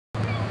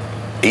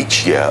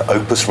Each year,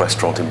 Opus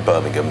restaurant in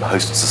Birmingham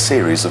hosts a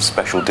series of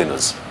special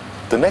dinners.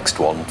 The next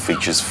one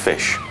features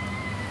fish.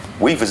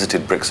 We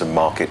visited Brixham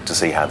Market to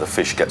see how the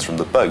fish gets from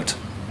the boat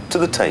to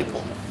the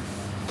table.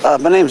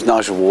 My name's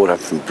Nigel Ward. I'm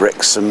from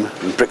Brixham.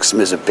 And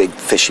Brixham is a big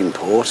fishing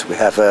port. We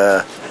have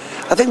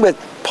I think we're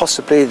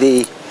possibly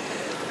the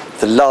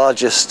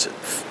largest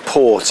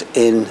port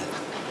in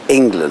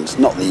England,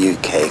 not the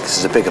UK,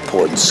 because there's a bigger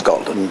port in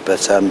Scotland.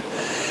 But and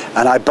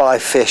I buy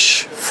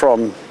fish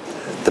from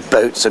the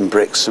boats in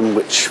Brixham,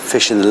 which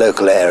fish in the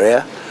local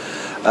area.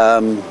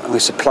 And we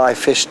supply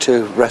fish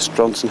to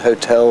restaurants and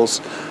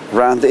hotels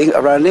around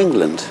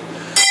England.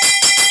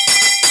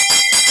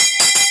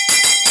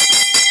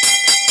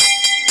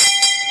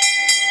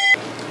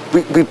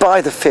 We buy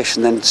the fish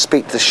and then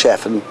speak to the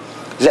chef and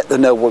let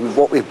them know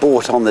what we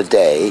bought on the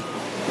day,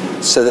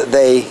 so that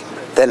they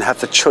then have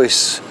the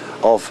choice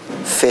of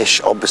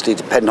fish, obviously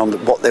depending on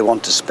what they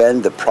want to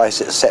spend, the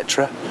price,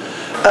 etc.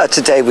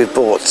 Today we've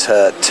bought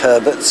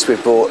turbots,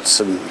 we've bought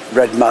some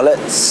red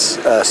mullets,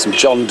 some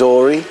John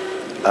Dory,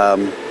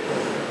 some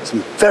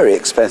very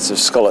expensive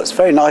scallops,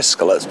 very nice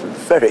scallops, but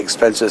very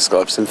expensive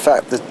scallops. In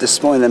fact,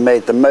 this morning they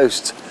made the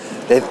most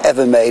they've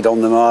ever made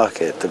on the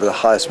market. They were the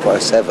highest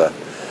price ever.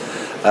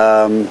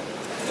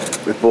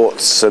 We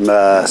bought some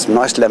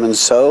nice lemon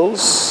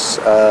soles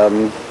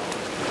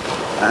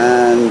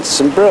and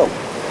some brill.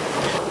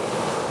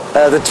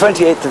 The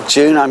 28th of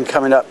June I'm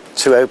coming up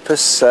to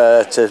Opus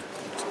to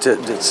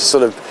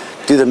sort of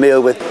do the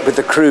meal with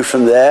the crew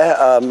from there.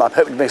 I'm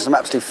hoping to make some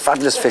absolutely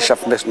fabulous fish up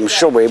from Brixham. I'm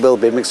sure we will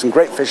be. Make some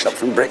great fish up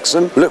from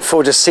Brixham. Look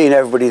forward to seeing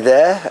everybody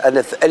there, and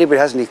if anybody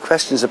has any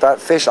questions about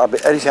fish, I'll be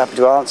only happy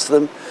to answer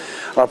them.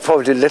 I'll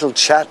probably do a little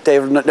chat.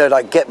 David will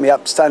like get me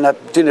up, stand up,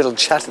 do a little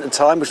chat at the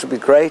time, which would be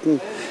great, and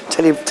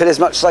tell you as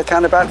much as I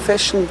can about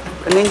fish in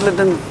England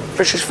and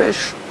British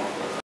fish.